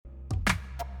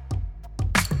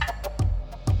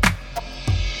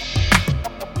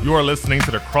You are listening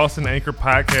to the Crossing Anchor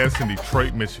podcast in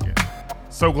Detroit, Michigan.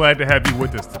 So glad to have you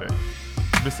with us today.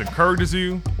 If this encourages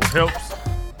you or helps,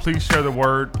 please share the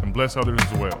word and bless others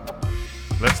as well.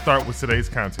 Let's start with today's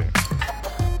content.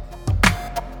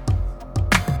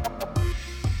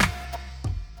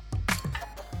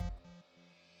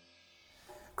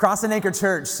 Crossing Anchor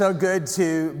Church, so good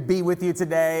to be with you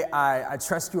today. I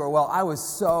trust you are well. I was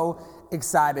so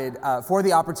excited for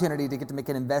the opportunity to get to make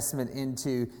an investment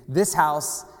into this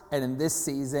house and in this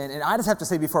season. And I just have to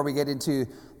say before we get into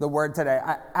the word today,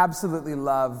 I absolutely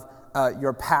love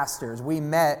your pastors. We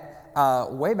met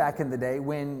way back in the day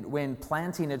when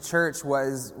planting a church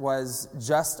was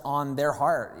just on their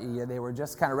heart. Yeah, they were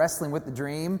just kind of wrestling with the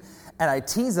dream. And I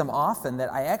tease them often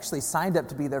that I actually signed up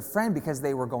to be their friend because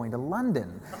they were going to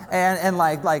London, and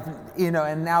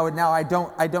now I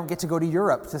don't get to go to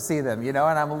Europe to see them, and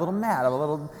I'm a little mad.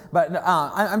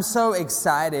 I'm so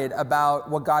excited about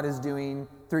what God is doing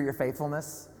through your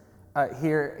faithfulness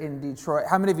here in Detroit.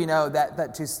 How many of you know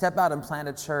that to step out and plant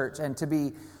a church and to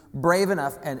be brave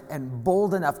enough and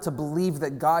bold enough to believe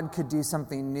that God could do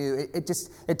something new.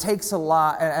 It takes a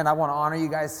lot, and I want to honor you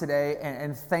guys today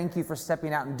and thank you for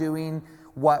stepping out and doing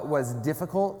what was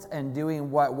difficult and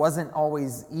doing what wasn't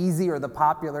always easy or the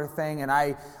popular thing. And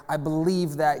I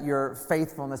believe that your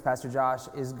faithfulness, Pastor Josh,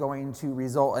 is going to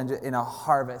result in a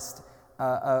harvest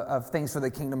of things for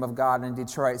the kingdom of God in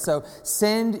Detroit. So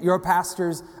send your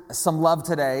pastors some love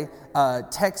today.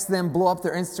 Text them, blow up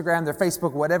their Instagram, their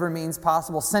Facebook, whatever means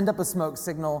possible. Send up a smoke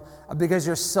signal because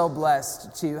you're so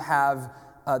blessed to have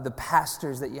the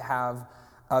pastors that you have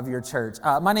of your church.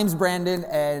 My name's Brandon,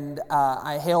 and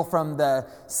I hail from the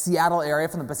Seattle area,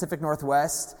 from the Pacific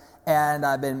Northwest, and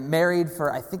I've been married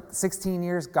for, I think, 16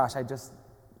 years. Gosh, I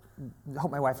hope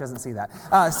my wife doesn't see that.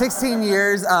 16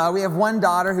 years. We have one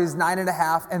daughter who's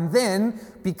 9.5. And then,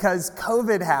 because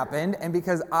COVID happened and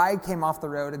because I came off the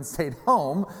road and stayed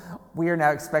home, we are now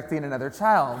expecting another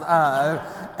child.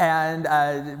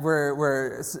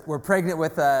 We're pregnant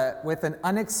with an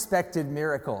unexpected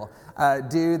miracle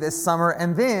due this summer.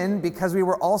 And then, because we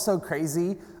were also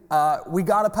crazy, we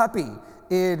got a puppy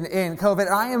in COVID.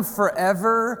 And I am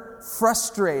forever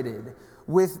frustrated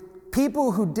with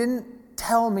people who didn't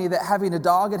tell me that having a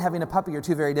dog and having a puppy are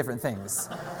two very different things.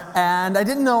 And I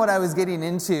didn't know what I was getting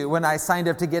into when I signed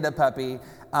up to get a puppy.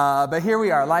 But here we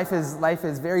are. Life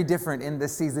is very different in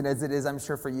this season as it is, I'm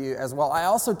sure, for you as well. I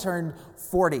also turned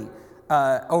 40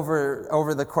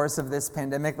 over the course of this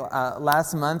pandemic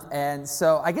last month. And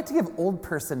so I get to give old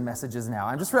person messages now.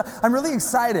 I'm really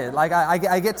excited.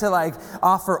 I get to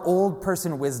offer old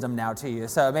person wisdom now to you.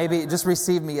 So maybe just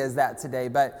receive me as that today.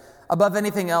 But above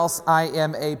anything else, I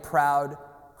am a proud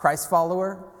Christ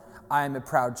follower. I am a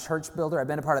proud church builder. I've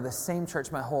been a part of the same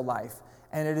church my whole life.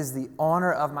 And it is the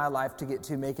honor of my life to get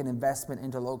to make an investment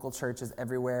into local churches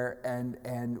everywhere,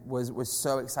 and was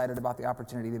so excited about the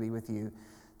opportunity to be with you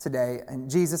today. And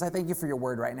Jesus, I thank you for your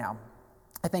word right now.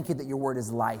 I thank you that your word is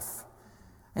life.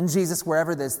 And Jesus,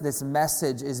 wherever this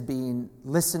message is being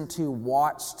listened to,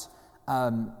 watched,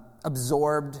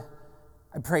 absorbed,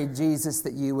 I pray, Jesus,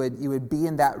 that you would be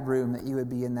in that room, that you would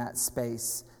be in that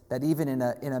space, that even in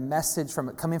a message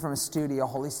coming from a studio,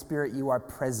 Holy Spirit, you are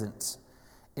present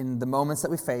in the moments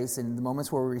that we face, in the moments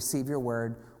where we receive your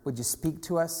word. Would you speak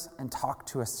to us and talk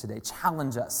to us today?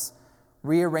 Challenge us.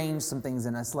 Rearrange some things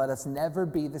in us. Let us never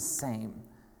be the same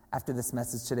after this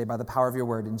message today by the power of your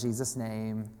word. In Jesus'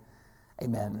 name,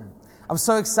 amen. I'm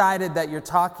so excited that you're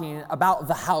talking about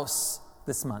the house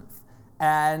this month.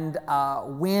 And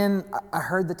when I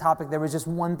heard the topic, there was just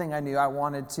one thing I knew I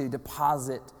wanted to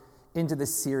deposit into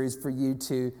this series for you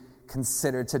to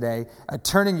consider today.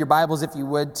 Turn in your Bibles, if you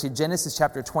would, to Genesis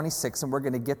chapter 26, and we're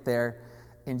going to get there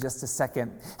in just a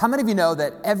second. How many of you know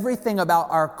that everything about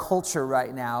our culture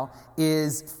right now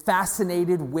is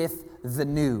fascinated with the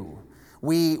new?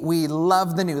 We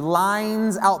love the new.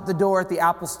 Lines out the door at the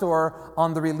Apple Store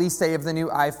on the release day of the new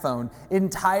iPhone.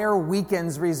 Entire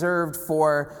weekends reserved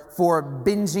for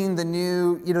binging the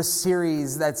new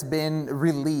series that's been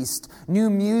released.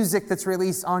 New music that's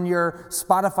released on your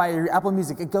Spotify or your Apple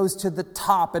Music. It goes to the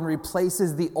top and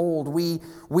replaces the old. We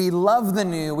love the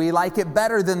new. We like it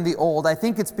better than the old. I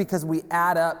think it's because we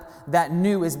add up that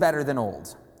new is better than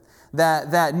old.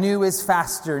 That new is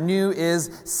faster, new is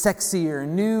sexier,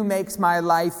 new makes my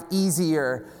life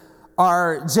easier.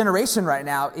 Our generation right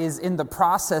now is in the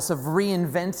process of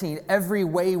reinventing every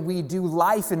way we do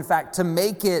life, in fact, to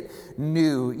make it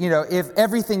new. If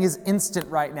everything is instant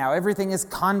right now, everything is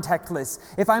contactless.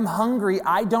 If I'm hungry,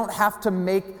 I don't have to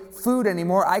make food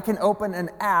anymore. I can open an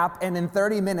app, and in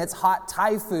 30 minutes, hot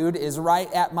Thai food is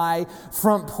right at my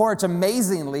front porch,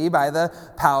 amazingly, by the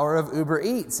power of Uber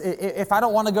Eats. If I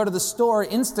don't want to go to the store,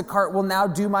 Instacart will now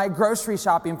do my grocery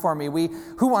shopping for me.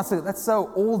 Who wants to? That's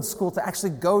so old school to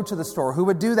actually go to the store. Who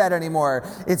would do that anymore?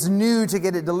 It's new to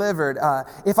get it delivered.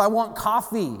 If I want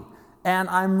coffee and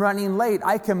I'm running late,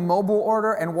 I can mobile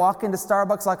order and walk into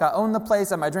Starbucks like I own the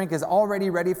place and my drink is already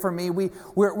ready for me.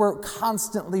 We're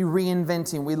constantly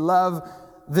reinventing. We love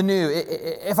the new.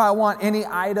 If I want any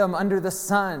item under the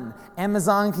sun,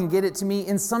 Amazon can get it to me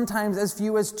in sometimes as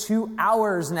few as 2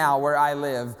 hours now where I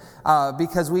live,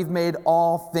 because we've made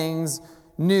all things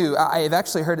new. I've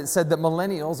actually heard it said that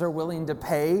millennials are willing to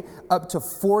pay up to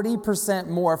 40%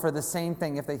 more for the same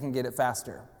thing if they can get it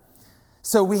faster.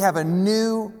 So we have a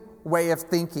new way of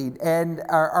thinking. And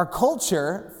our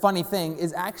culture, funny thing,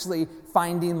 is actually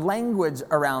finding language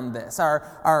around this.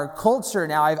 Our culture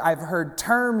now, I've heard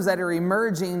terms that are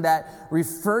emerging that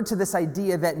refer to this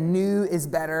idea that new is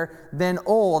better than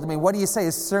old. I mean, what do you say?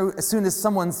 As soon as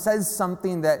someone says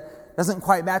something that doesn't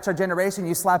quite match our generation,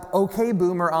 you slap OK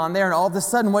Boomer on there, and all of a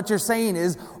sudden what you're saying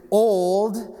is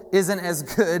old isn't as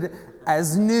good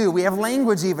as new. We have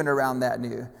language even around that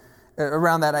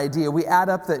idea. We add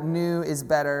up that new is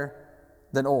better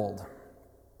than old.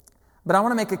 But I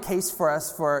want to make a case for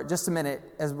us for just a minute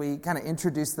as we kind of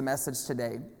introduce the message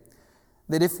today,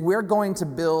 that if we're going to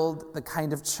build the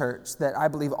kind of church that I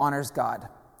believe honors God,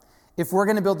 if we're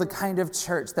going to build the kind of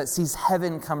church that sees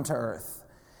heaven come to earth,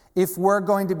 if we're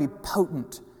going to be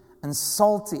potent and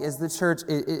salty as the church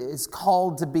is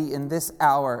called to be in this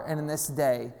hour and in this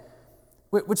day,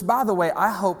 which, by the way, I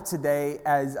hope today,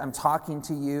 as I'm talking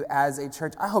to you as a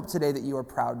church, I hope today that you are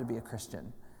proud to be a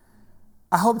Christian.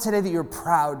 I hope today that you're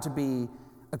proud to be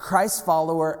a Christ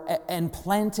follower and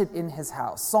planted in his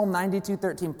house. Psalm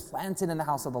 92:13, planted in the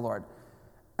house of the Lord,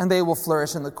 and they will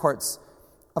flourish in the courts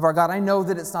of our God. I know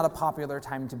that it's not a popular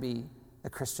time to be a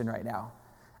Christian right now.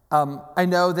 I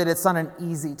know that it's not an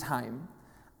easy time.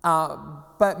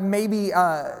 But maybe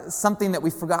something that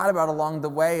we forgot about along the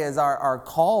way is our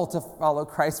call to follow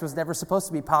Christ was never supposed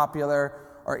to be popular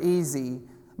or easy,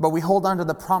 but we hold on to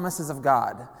the promises of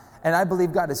God. And I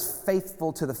believe God is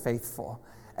faithful to the faithful.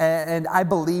 And I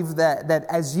believe that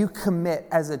as you commit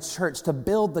as a church to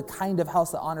build the kind of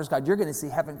house that honors God, you're going to see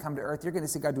heaven come to earth. You're going to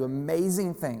see God do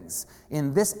amazing things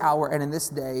in this hour and in this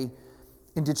day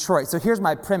in Detroit. So here's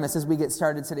my premise as we get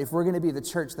started today. If we're going to be the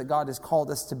church that God has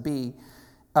called us to be,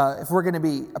 if we're going to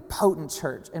be a potent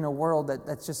church in a world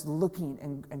that's just looking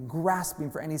and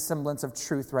grasping for any semblance of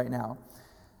truth right now,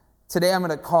 today I'm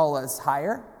going to call us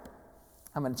higher.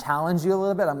 I'm going to challenge you a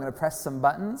little bit. I'm going to press some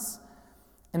buttons.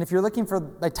 And if you're looking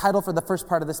for a title for the first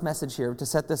part of this message here, to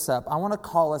set this up, I want to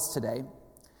call us today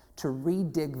to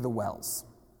redig the wells.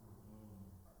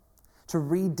 To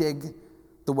redig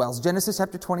the wells. Genesis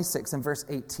chapter 26 and verse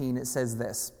 18, it says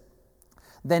this: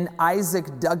 Then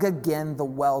Isaac dug again the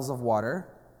wells of water,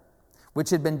 which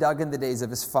had been dug in the days of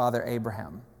his father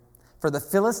Abraham. For the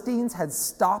Philistines had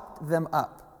stopped them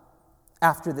up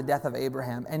after the death of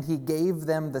Abraham, and he gave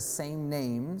them the same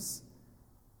names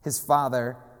his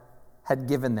father had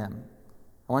given them.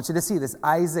 I want you to see this.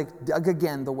 Isaac dug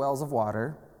again the wells of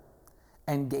water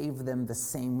and gave them the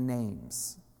same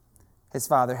names his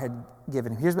father had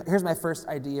given him. Here's my first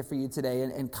idea for you today,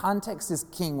 and context is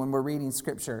king when we're reading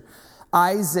Scripture.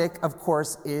 Isaac, of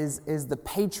course, is the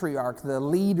patriarch, the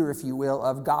leader, if you will,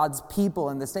 of God's people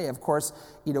in this day. Of course,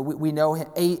 we know him,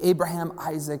 Abraham,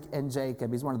 Isaac, and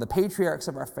Jacob. He's one of the patriarchs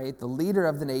of our faith, the leader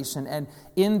of the nation. And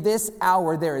in this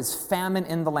hour, there is famine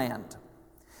in the land.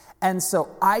 And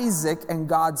so Isaac and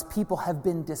God's people have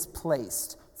been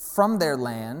displaced from their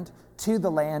land to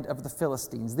the land of the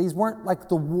Philistines. These weren't like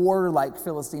the warlike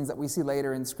Philistines that we see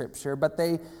later in Scripture, but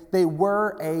they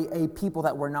were a people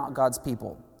that were not God's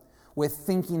people, with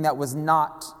thinking that was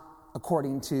not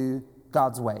according to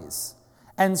God's ways.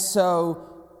 And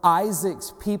so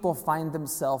Isaac's people find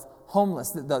themselves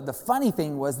homeless. The funny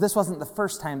thing was, this wasn't the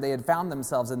first time they had found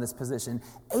themselves in this position.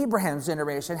 Abraham's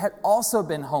generation had also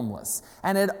been homeless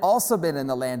and had also been in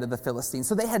the land of the Philistines.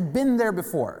 So they had been there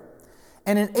before.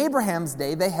 And in Abraham's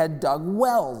day, they had dug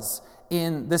wells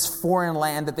in this foreign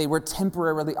land that they were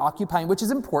temporarily occupying, which is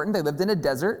important. They lived in a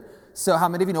desert. So how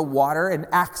many of you know water and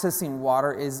accessing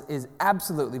water is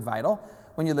absolutely vital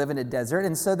when you live in a desert?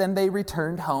 And so then they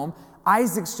returned home.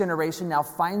 Isaac's generation now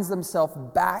finds themselves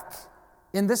back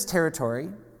in this territory.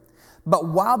 But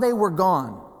while they were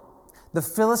gone, the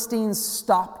Philistines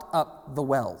stopped up the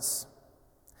wells.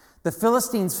 The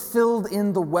Philistines filled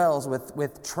in the wells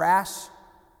with trash,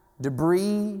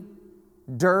 debris,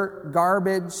 dirt,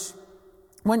 garbage,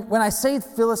 When I say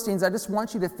Philistines, I just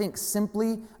want you to think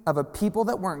simply of a people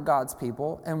that weren't God's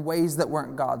people and ways that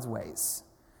weren't God's ways.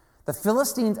 The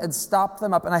Philistines had stopped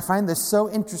them up, and I find this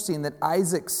so interesting that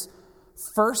Isaac's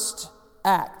first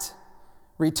act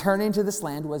returning to this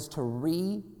land was to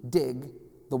re-dig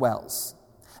the wells.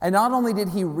 And not only did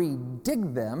he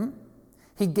re-dig them,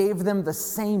 he gave them the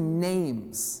same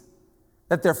names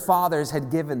that their fathers had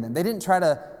given them. They didn't try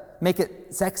to make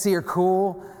it sexy or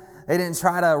cool. They didn't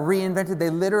try to reinvent it. They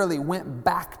literally went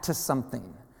back to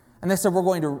something. And they said, we're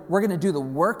going to do the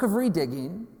work of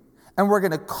redigging, and we're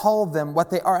going to call them what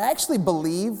they are. I actually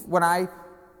believe when I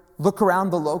look around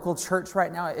the local church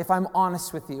right now, if I'm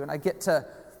honest with you, and I get to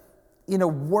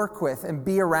work with and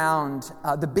be around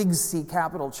the Big C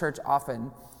Capital Church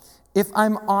often, if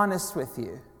I'm honest with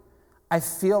you, I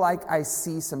feel like I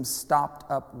see some stopped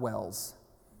up wells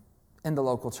in the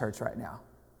local church right now.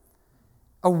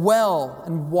 A well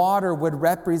and water would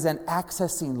represent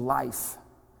accessing life.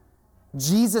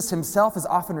 Jesus himself is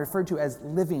often referred to as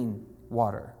living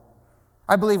water.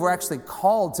 I believe we're actually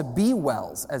called to be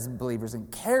wells as believers and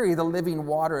carry the living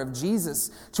water of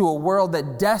Jesus to a world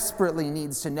that desperately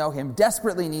needs to know him,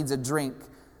 desperately needs a drink,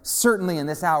 certainly in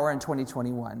this hour in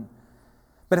 2021.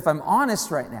 But if I'm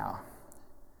honest right now,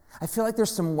 I feel like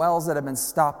there's some wells that have been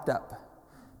stopped up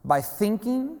by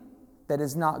thinking that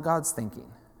is not God's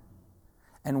thinking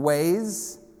and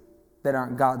ways that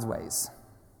aren't God's ways.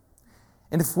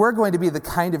 And if we're going to be the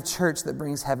kind of church that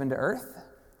brings heaven to earth,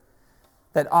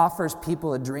 that offers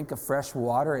people a drink of fresh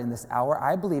water in this hour,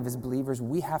 I believe as believers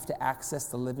we have to access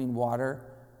the living water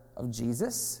of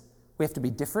Jesus. We have to be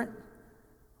different.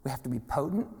 We have to be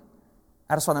potent.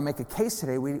 I just want to make a case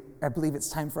today. I believe it's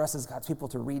time for us as God's people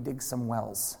to redig some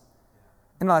wells.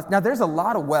 Now, there's a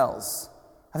lot of wells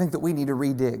I think that we need to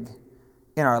redig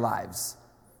in our lives.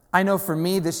 I know for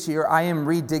me this year, I am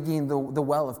redigging the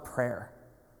well of prayer.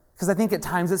 Because I think at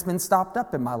times it's been stopped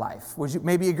up in my life. Would you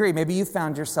maybe agree? Maybe you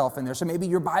found yourself in there. So maybe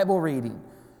your Bible reading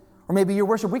or maybe your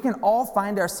worship. We can all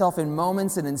find ourselves in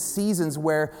moments and in seasons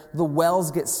where the wells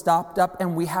get stopped up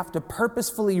and we have to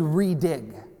purposefully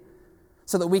redig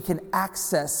so that we can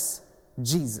access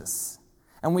Jesus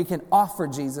and we can offer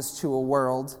Jesus to a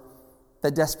world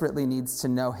that desperately needs to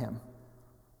know him.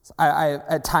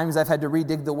 At times I've had to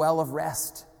redig the well of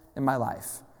rest in my life.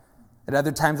 At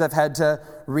other times, I've had to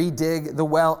redig the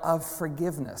well of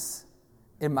forgiveness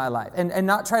in my life. And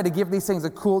not try to give these things a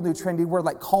cool, new, trendy word,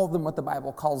 like call them what the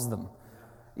Bible calls them.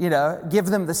 Give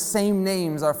them the same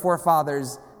names our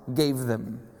forefathers gave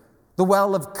them. The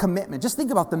well of commitment. Just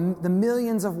think about the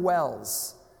millions of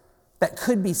wells that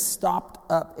could be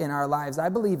stopped up in our lives. I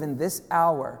believe in this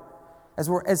hour,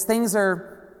 as things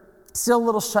are still a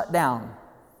little shut down,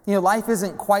 life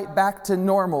isn't quite back to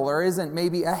normal or isn't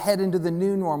maybe ahead into the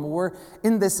new normal. We're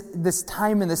in this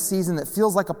time in the season that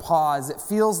feels like a pause. It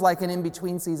feels like an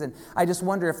in-between season. I just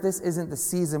wonder if this isn't the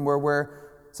season where we're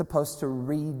supposed to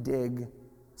redig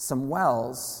some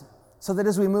wells so that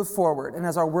as we move forward and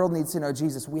as our world needs to know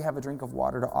Jesus, we have a drink of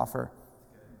water to offer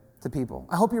to people.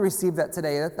 I hope you received that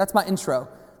today. That's my intro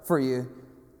for you,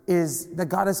 is that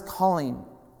God is calling,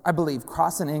 I believe,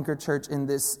 Cross and Anchor Church in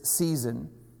this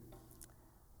season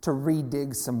to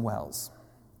redig some wells.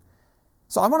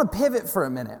 So I want to pivot for a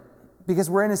minute because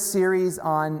we're in a series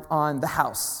on the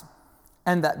house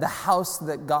and the house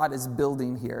that God is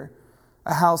building here,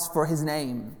 a house for his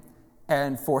name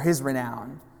and for his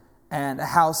renown, and a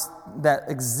house that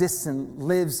exists and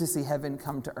lives to see heaven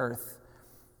come to earth.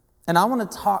 And I want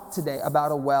to talk today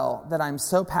about a well that I'm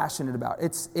so passionate about.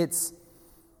 It's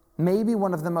maybe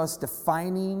one of the most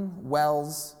defining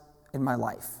wells in my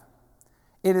life.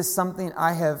 It is something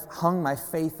I have hung my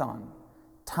faith on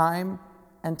time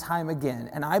and time again.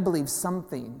 And I believe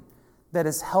something that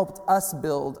has helped us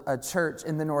build a church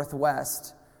in the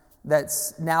Northwest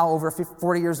that's now over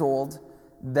 40 years old,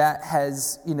 that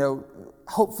has,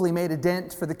 hopefully made a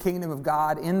dent for the kingdom of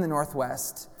God in the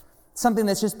Northwest. Something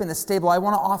that's just been a stable. I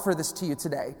want to offer this to you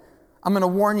today. I'm going to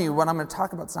warn you, what I'm going to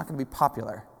talk about is not going to be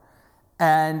popular.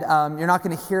 And you're not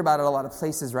going to hear about it a lot of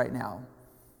places right now.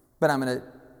 But I'm going to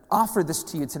offer this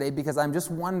to you today because I'm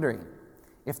just wondering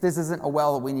if this isn't a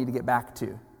well that we need to get back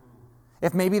to.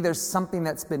 If maybe there's something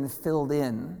that's been filled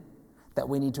in that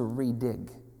we need to redig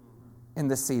in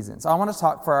this season. So I want to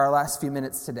talk for our last few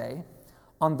minutes today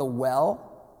on the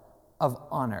well of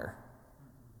honor.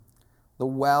 The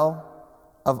well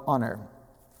of honor.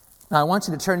 Now I want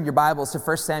you to turn your Bibles to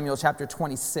 1 Samuel chapter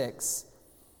 26.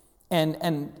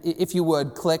 And if you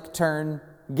would, click, turn,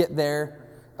 get there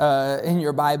in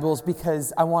your Bibles,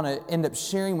 because I want to end up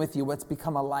sharing with you what's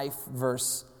become a life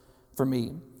verse for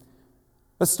me.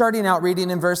 But starting out reading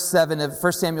in verse 7 of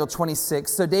 1 Samuel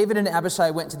 26, so David and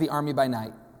Abishai went to the army by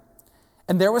night.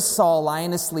 And there was Saul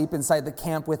lying asleep inside the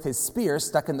camp with his spear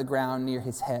stuck in the ground near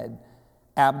his head.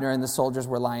 Abner and the soldiers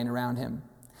were lying around him.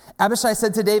 Abishai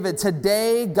said to David,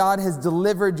 "Today God has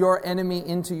delivered your enemy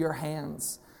into your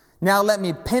hands. Now let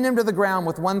me pin him to the ground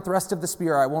with one thrust of the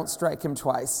spear. I won't strike him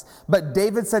twice." But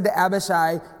David said to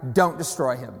Abishai, "Don't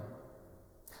destroy him.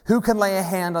 Who can lay a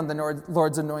hand on the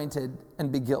Lord's anointed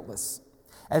and be guiltless?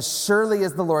 As surely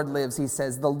as the Lord lives," he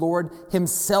says, "the Lord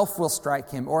himself will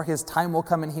strike him, or his time will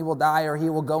come and he will die, or he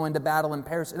will go into battle and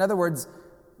perish." In other words,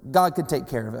 God could take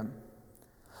care of him.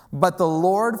 "But the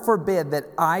Lord forbid that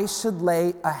I should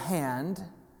lay a hand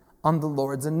on the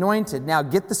Lord's anointed. Now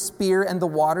get the spear and the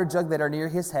water jug that are near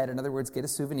his head." In other words, get a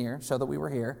souvenir, show that we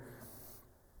were here,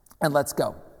 "and let's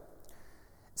go."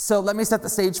 So let me set the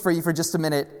stage for you for just a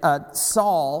minute.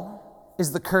 Saul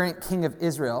is the current king of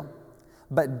Israel,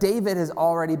 but David has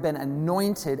already been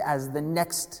anointed as the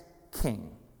next king.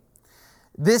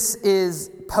 This is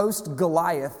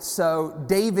post-Goliath, so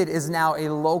David is now a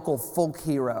local folk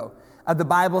hero. The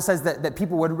Bible says that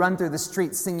people would run through the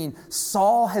streets singing,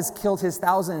 "Saul has killed his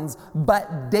thousands,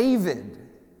 but David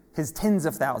his tens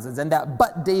of thousands." And that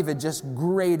 "but David" just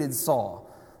grated Saul.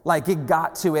 Like it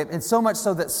got to it. And so much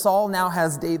so that Saul now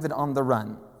has David on the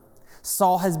run.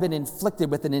 Saul has been inflicted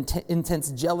with an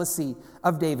intense jealousy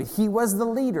of David. He was the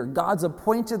leader, God's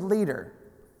appointed leader,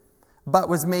 but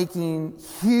was making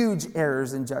huge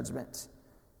errors in judgment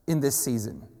in this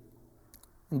season.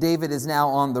 And David is now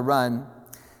on the run.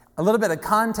 A little bit of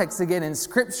context again in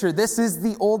Scripture. This is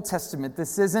the Old Testament.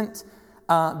 This isn't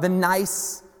the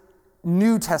nice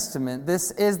New Testament.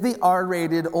 This is the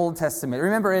R-rated Old Testament.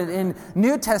 Remember, in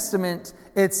New Testament,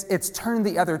 it's turn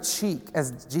the other cheek,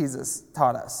 as Jesus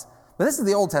taught us. But this is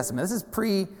the Old Testament. This is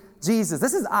pre-Jesus.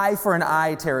 This is eye for an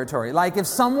eye territory. Like if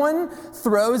someone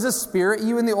throws a spear at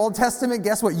you in the Old Testament,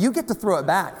 guess what? You get to throw it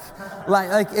back.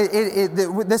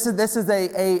 This is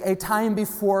a time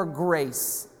before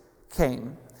grace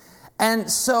came. And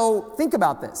so think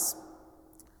about this.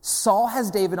 Saul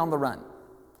has David on the run.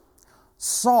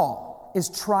 Saul is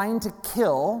trying to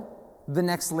kill the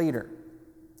next leader.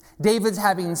 David's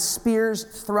having spears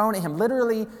thrown at him.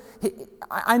 Literally,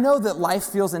 I know that life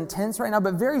feels intense right now,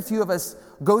 but very few of us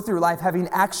go through life having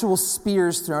actual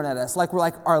spears thrown at us, like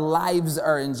our lives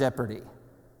are in jeopardy.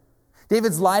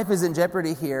 David's life is in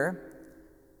jeopardy here.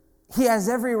 He has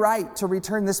every right to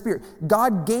return the spear.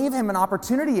 God gave him an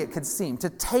opportunity, it could seem, to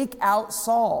take out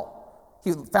Saul.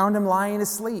 He found him lying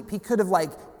asleep. He could have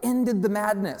ended the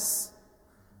madness.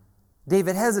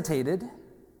 David hesitated,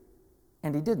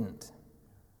 and he didn't.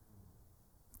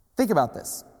 Think about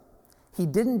this. He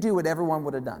didn't do what everyone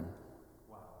would have done.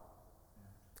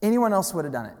 Anyone else would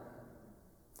have done it.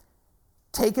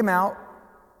 Take him out,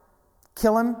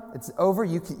 kill him, it's over,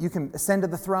 you can ascend to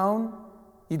the throne,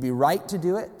 you'd be right to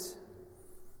do it.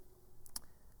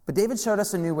 But David showed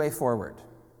us a new way forward.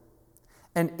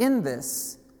 And in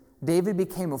this, David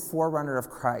became a forerunner of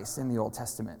Christ in the Old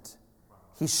Testament.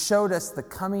 He showed us the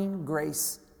coming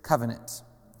grace covenant.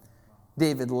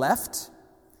 David left.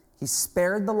 He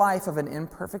spared the life of an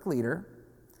imperfect leader.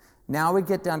 Now we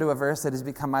get down to a verse that has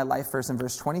become my life verse in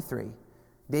verse 23.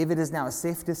 David is now a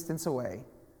safe distance away,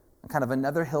 kind of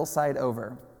another hillside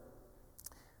over.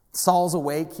 Saul's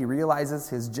awake. He realizes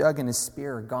his jug and his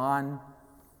spear are gone.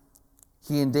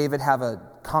 He and David have a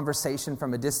conversation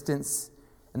from a distance.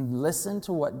 And listen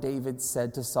to what David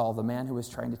said to Saul, the man who was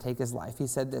trying to take his life. He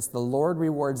said this, "The Lord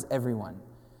rewards everyone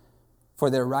for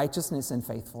their righteousness and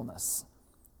faithfulness.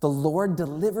 The Lord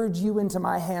delivered you into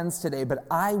my hands today, but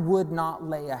I would not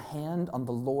lay a hand on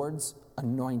the Lord's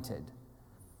anointed."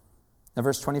 Now,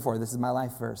 verse 24, this is my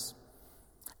life verse.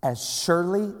 "As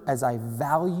surely as I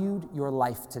valued your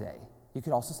life today," you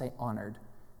could also say honored.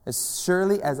 "As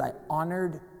surely as I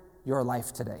honored your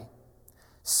life today,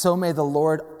 so may the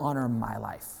Lord honor my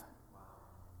life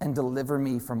and deliver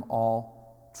me from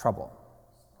all trouble."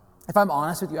 If I'm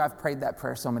honest with you, I've prayed that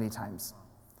prayer so many times.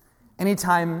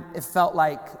 Anytime it felt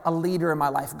like a leader in my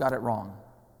life got it wrong.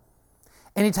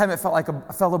 Anytime it felt like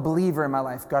a fellow believer in my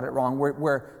life got it wrong,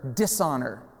 where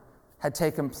dishonor had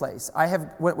taken place.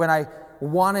 When I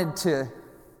wanted to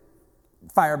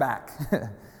fire back,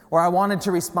 or I wanted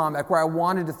to respond back, where I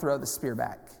wanted to throw the spear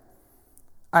back,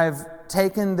 I've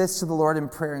taken this to the Lord in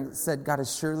prayer and said, "God, as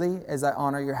surely as I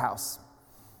honor your house,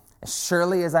 as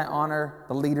surely as I honor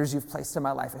the leaders you've placed in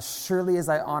my life, as surely as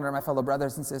I honor my fellow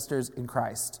brothers and sisters in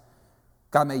Christ,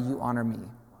 God, may you honor me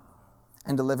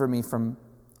and deliver me from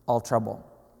all trouble."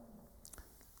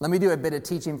 Let me do a bit of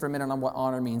teaching for a minute on what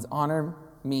honor means. Honor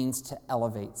means to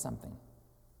elevate something.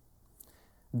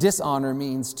 Dishonor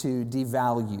means to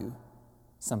devalue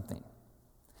something.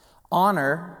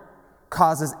 Honor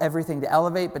causes everything to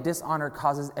elevate, but dishonor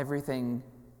causes everything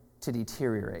to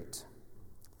deteriorate.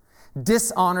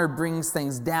 Dishonor brings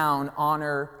things down.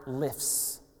 Honor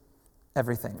lifts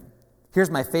everything. Here's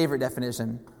my favorite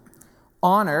definition.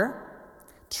 Honor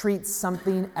treats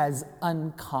something as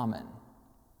uncommon.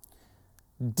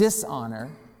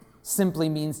 Dishonor simply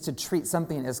means to treat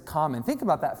something as common. Think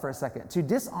about that for a second. To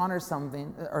dishonor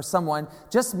something or someone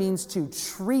just means to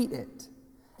treat it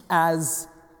as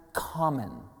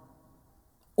common,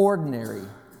 ordinary,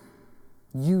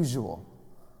 usual.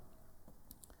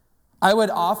 I would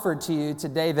offer to you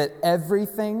today that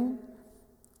everything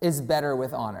is better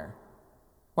with honor.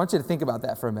 I want you to think about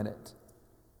that for a minute.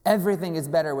 Everything is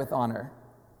better with honor.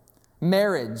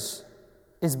 Marriage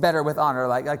is better with honor.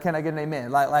 Like can I get an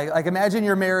amen? Like imagine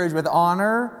your marriage with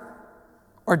honor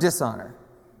or dishonor.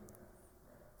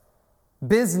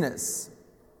 Business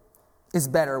is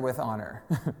better with honor.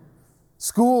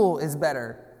 School is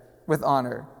better with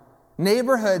honor.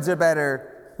 Neighborhoods are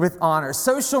better with honor.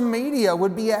 Social media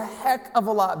would be a heck of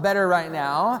a lot better right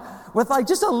now with like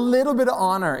just a little bit of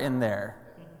honor in there.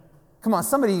 Come on,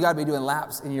 somebody, you got to be doing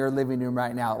laps in your living room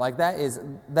right now. Like that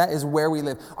is where we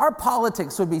live. Our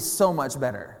politics would be so much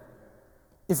better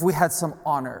if we had some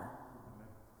honor.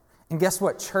 And guess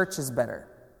what? Church is better.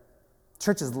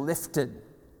 Church is lifted.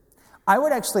 I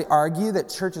would actually argue that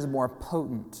church is more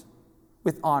potent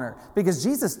with honor because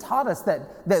Jesus taught us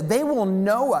that they will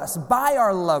know us by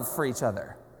our love for each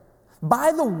other,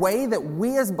 by the way that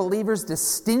we as believers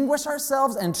distinguish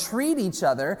ourselves and treat each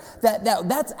other.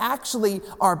 That's actually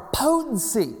our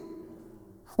potency.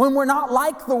 When we're not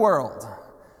like the world,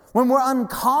 when we're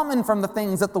uncommon from the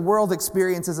things that the world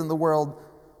experiences and the world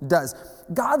does.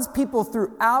 God's people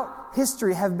throughout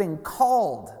history have been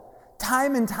called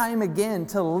time and time again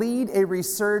to lead a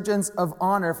resurgence of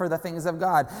honor for the things of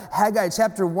God. Haggai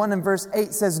chapter 1 and verse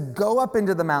 8 says, "Go up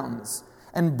into the mountains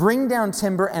and bring down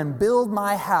timber and build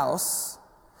my house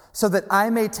so that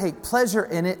I may take pleasure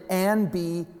in it and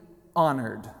be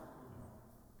honored,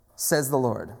 says the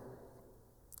Lord."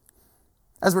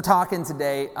 As we're talking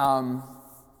today, and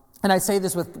I say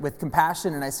this with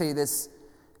compassion, and I say this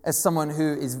as someone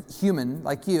who is human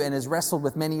like you and has wrestled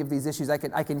with many of these issues, I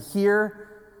can hear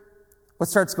what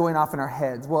starts going off in our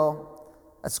heads. Well,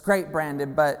 that's great,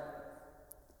 Brandon, but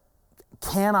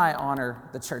can I honor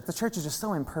the church? The church is just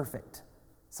so imperfect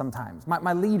sometimes.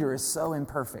 My leader is so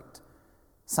imperfect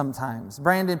sometimes.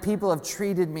 Brandon, people have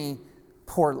treated me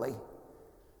poorly.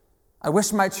 I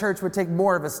wish my church would take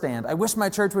more of a stand. I wish my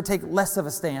church would take less of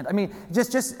a stand. I mean,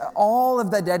 just all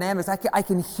of the dynamics, I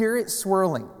can hear it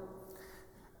swirling.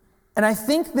 And I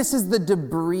think this is the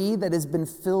debris that has been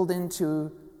filled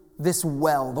into this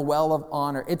well, the well of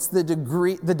honor. It's the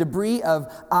debris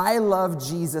of, I love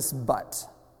Jesus, but.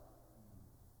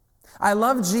 I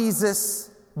love Jesus,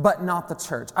 but not the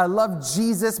church. I love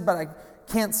Jesus, but I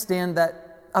can't stand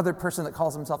that other person that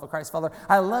calls himself a Christ follower.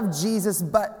 I love Jesus,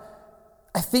 but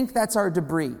I think that's our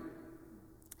debris.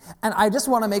 And I just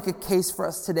want to make a case for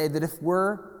us today that if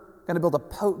we're going to build a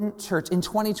potent church in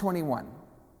 2021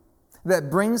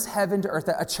 that brings heaven to earth,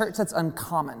 a church that's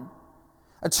uncommon,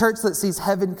 a church that sees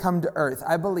heaven come to earth,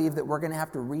 I believe that we're going to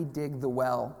have to redig the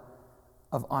well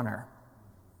of honor.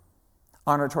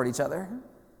 Honor toward each other.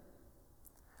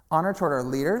 Honor toward our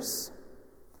leaders.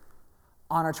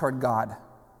 Honor toward God.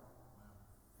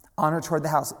 Honor toward the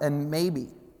house. And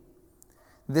maybe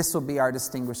this will be our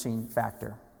distinguishing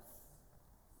factor.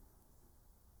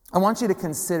 I want you to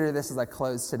consider this as I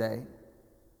close today.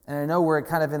 And I know we're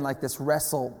kind of in like this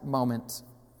wrestle moment.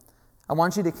 I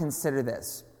want you to consider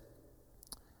this.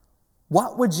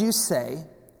 What would you say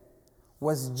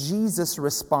was Jesus'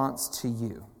 response to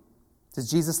you?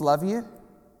 Does Jesus love you?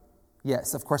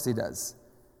 Yes, of course he does.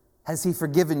 Has he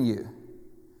forgiven you?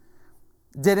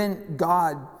 Didn't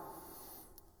God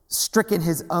stricken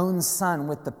his own son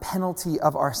with the penalty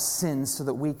of our sins so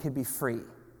that we could be free?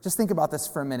 Just think about this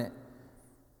for a minute.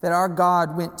 That our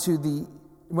God went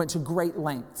to great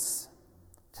lengths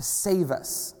to save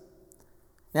us.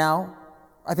 Now,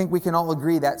 I think we can all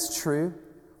agree that's true.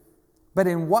 But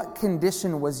in what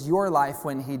condition was your life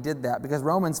when he did that? Because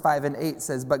Romans 5 and 8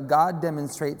 says, "But God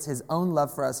demonstrates his own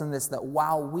love for us in this, that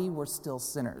while we were still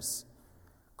sinners,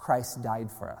 Christ died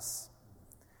for us."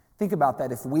 Think about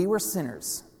that. If we were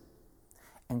sinners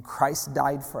and Christ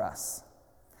died for us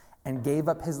and gave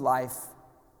up his life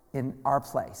in our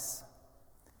place,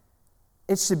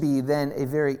 it should be then a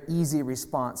very easy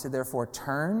response to therefore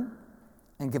turn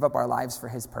and give up our lives for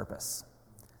his purpose.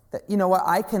 That, you know what,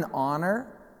 I can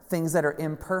honor things that are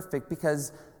imperfect,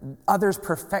 because others'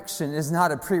 perfection is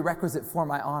not a prerequisite for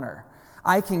my honor.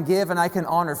 I can give and I can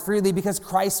honor freely because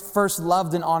Christ first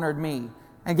loved and honored me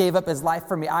and gave up his life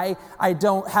for me. I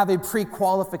don't have a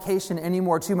pre-qualification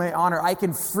anymore to my honor. I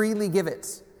can freely give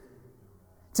it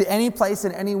to any place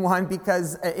and anyone,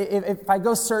 because if I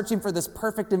go searching for this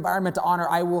perfect environment to honor,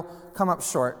 I will come up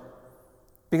short,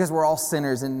 because we're all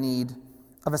sinners in need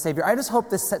of a Savior. I just hope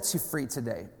this sets you free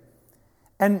today.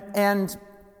 And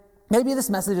maybe this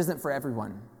message isn't for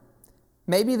everyone.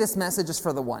 Maybe this message is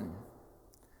for the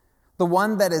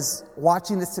one that is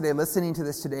watching this today, listening to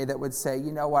this today, that would say,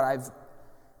 you know what,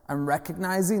 I'm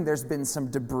recognizing there's been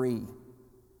some debris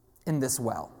in this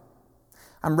well.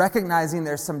 I'm recognizing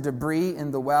there's some debris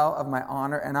in the well of my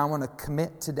honor, and I want to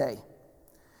commit today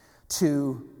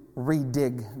to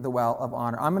redig the well of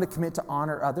honor. I'm going to commit to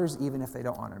honor others even if they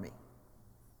don't honor me.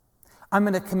 I'm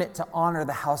going to commit to honor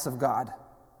the house of God,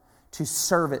 to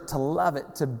serve it, to love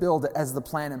it, to build it as the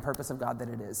plan and purpose of God that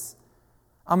it is.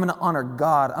 I'm going to honor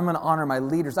God. I'm going to honor my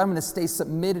leaders. I'm going to stay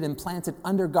submitted and planted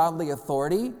under godly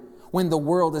authority when the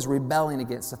world is rebelling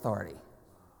against authority.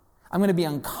 I'm going to be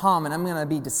uncommon. I'm going to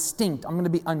be distinct. I'm going to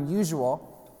be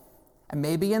unusual. And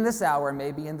maybe in this hour,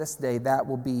 maybe in this day, that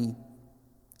will be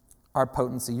our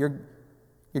potency. You're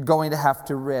going to have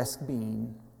to risk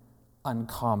being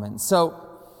uncommon. So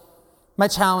my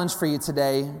challenge for you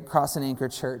today, Cross and Anchor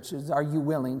Church, is, are you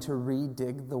willing to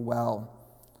redig the well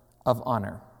of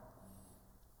honor?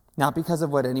 Not because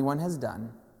of what anyone has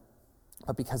done,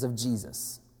 but because of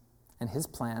Jesus and his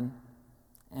plan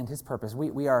and his purpose.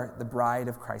 We are the bride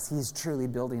of Christ. He is truly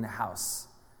building a house.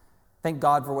 Thank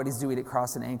God for what he's doing at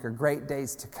Cross and Anchor. Great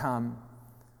days to come.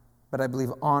 But I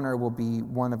believe honor will be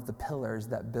one of the pillars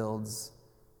that builds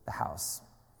the house.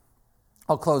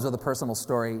 I'll close with a personal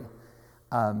story.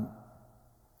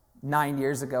 9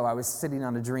 years ago, I was sitting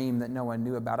on a dream that no one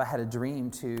knew about. I had a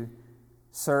dream to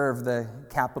serve the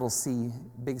capital C,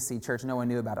 Big C church. No one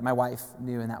knew about it. My wife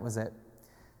knew, and that was it.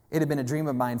 It had been a dream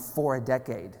of mine for a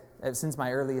decade. Since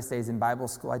my earliest days in Bible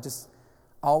school, I just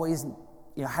always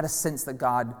had a sense that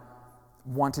God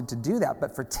wanted to do that.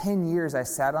 But for 10 years, I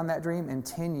sat on that dream, and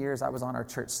 10 years I was on our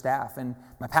church staff. And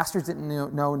my pastors didn't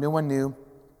know, no one knew.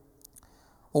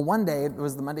 Well, one day, it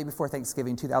was the Monday before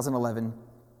Thanksgiving, 2011,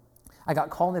 I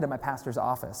got called into my pastor's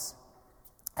office.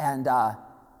 And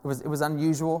it was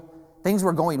unusual. Things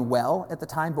were going well at the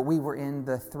time, but we were in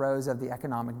the throes of the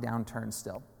economic downturn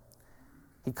still.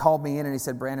 He called me in and he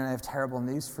said, Brandon, I have terrible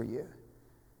news for you.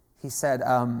 He said,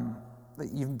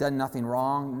 you've done nothing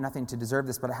wrong, nothing to deserve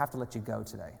this, but I have to let you go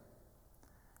today.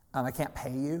 I can't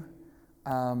pay you.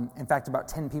 In fact, about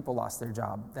 10 people lost their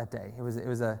job that day. It was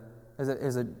a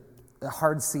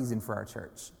hard season for our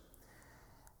church.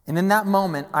 And in that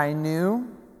moment, I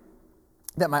knew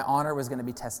that my honor was going to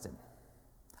be tested.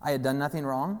 I had done nothing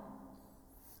wrong.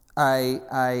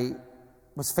 I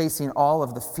was facing all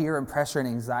of the fear and pressure and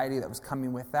anxiety that was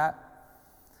coming with that.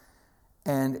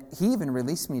 And he even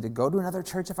released me to go to another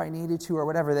church if I needed to or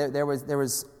whatever. There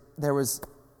was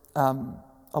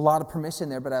a lot of permission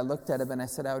there, but I looked at him and I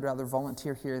said, I would rather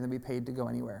volunteer here than be paid to go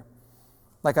anywhere.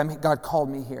 God called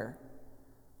me here.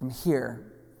 I'm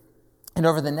here. And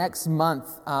over the next month,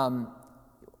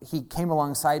 he came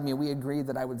alongside me and we agreed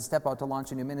that I would step out to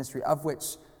launch a new ministry, of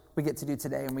which we get to do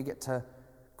today, and we get to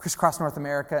crisscross North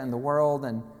America and the world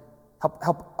and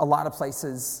help a lot of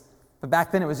places. But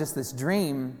back then it was just this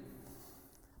dream.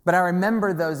 But I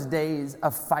remember those days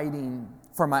of fighting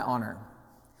for my honor,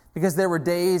 because there were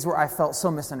days where I felt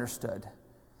so misunderstood.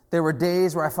 There were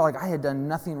days where I felt like I had done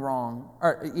nothing wrong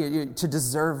or to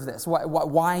deserve this.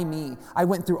 Why me? I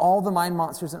went through all the mind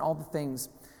monsters and all the things.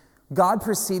 God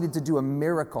proceeded to do a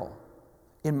miracle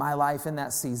in my life in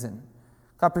that season.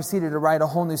 God proceeded to write a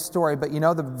whole new story. But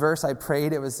the verse I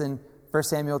prayed, it was in 1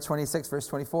 Samuel 26, verse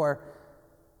 24.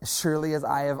 As surely as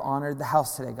I have honored the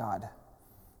house today, God,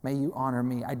 may you honor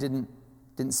me. I didn't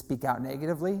speak out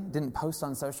negatively, didn't post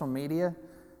on social media,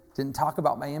 didn't talk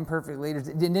about my imperfect leaders,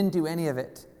 didn't do any of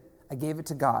it. I gave it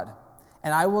to God.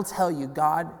 And I will tell you,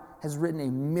 God has written a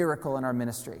miracle in our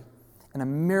ministry and a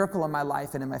miracle in my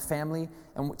life and in my family.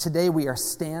 And today we are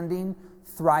standing,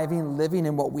 thriving, living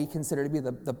in what we consider to be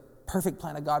the perfect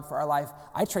plan of God for our life.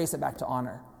 I trace it back to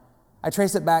honor. I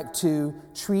trace it back to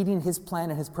treating his plan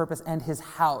and his purpose and his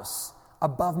house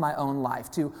above my own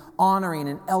life, to honoring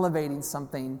and elevating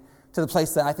something to the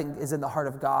place that I think is in the heart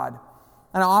of God.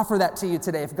 And I offer that to you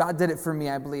today. If God did it for me,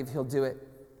 I believe he'll do it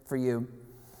for you.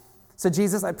 So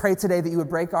Jesus, I pray today that you would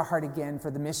break our heart again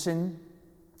for the mission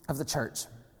of the church.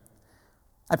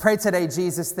 I pray today,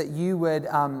 Jesus, that you would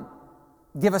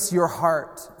give us your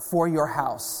heart for your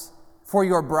house, for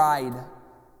your bride.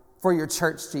 for your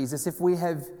church, Jesus. If we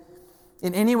have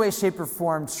in any way, shape, or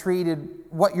form treated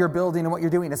what you're building and what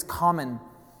you're doing as common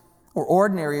or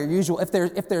ordinary or usual, if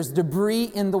there's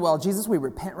debris in the well, Jesus, we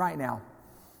repent right now.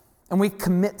 And we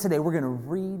commit today, we're going to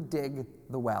redig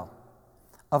the well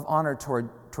of honor toward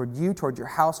you, toward your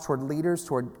house, toward leaders,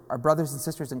 toward our brothers and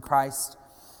sisters in Christ.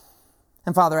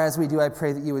 And Father, as we do, I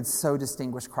pray that you would so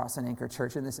distinguish Cross and Anchor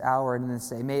Church in this hour and in this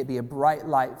day. May it be a bright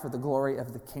light for the glory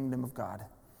of the kingdom of God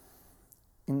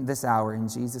in this hour, in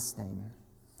Jesus' name.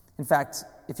 In fact,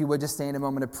 if you would just stay in a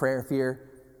moment of prayer, if you're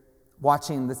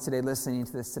watching this today, listening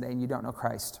to this today, and you don't know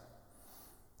Christ.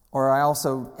 Or I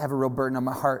also have a real burden on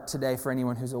my heart today for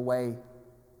anyone who's away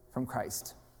from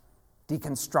Christ,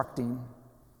 deconstructing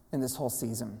in this whole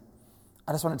season.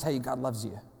 I just want to tell you, God loves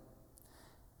you.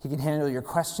 He can handle your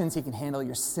questions. He can handle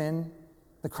your sin.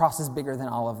 The cross is bigger than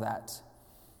all of that.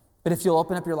 But if you'll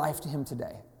open up your life to him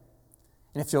today,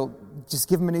 and if you'll just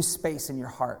give him a new space in your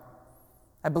heart,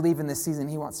 I believe in this season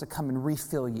he wants to come and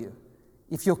refill you.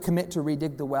 If you'll commit to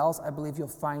redig the wells, I believe you'll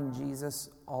find Jesus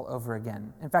all over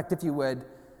again. In fact, if you would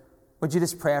you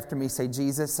just pray after me? Say,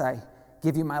 Jesus, I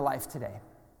give you my life today.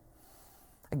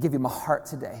 I give you my heart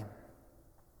today.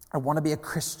 I want to be a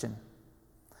Christian,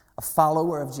 a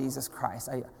follower of Jesus Christ.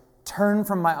 I turn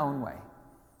from my own way,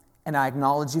 and I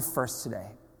acknowledge you first today.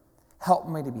 Help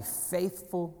me to be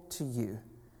faithful to you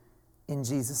in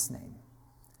Jesus' name.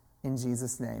 In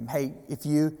Jesus' name. Hey, if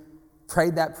you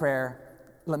prayed that prayer,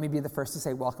 let me be the first to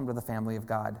say welcome to the family of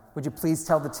God. Would you please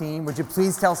tell the team? Would you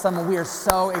please tell someone? We are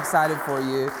so excited for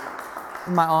you. It's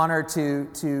my honor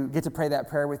to get to pray that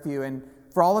prayer with you. And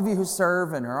for all of you who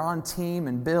serve and are on team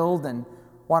and build and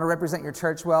want to represent your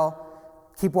church well,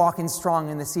 keep walking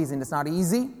strong in this season. It's not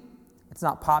easy. It's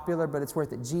not popular, but it's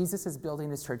worth it. Jesus is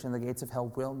building his church, and the gates of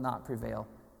hell will not prevail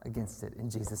against it. In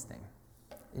Jesus' name.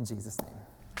 In Jesus' name.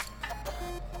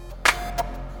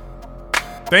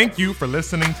 Thank you for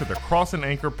listening to the Cross and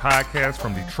Anchor podcast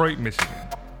from Detroit, Michigan.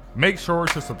 Make sure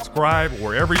to subscribe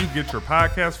wherever you get your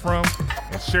podcast from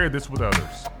and share this with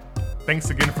others. Thanks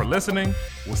again for listening.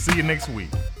 We'll see you next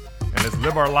week. And let's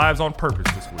live our lives on purpose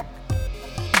this week.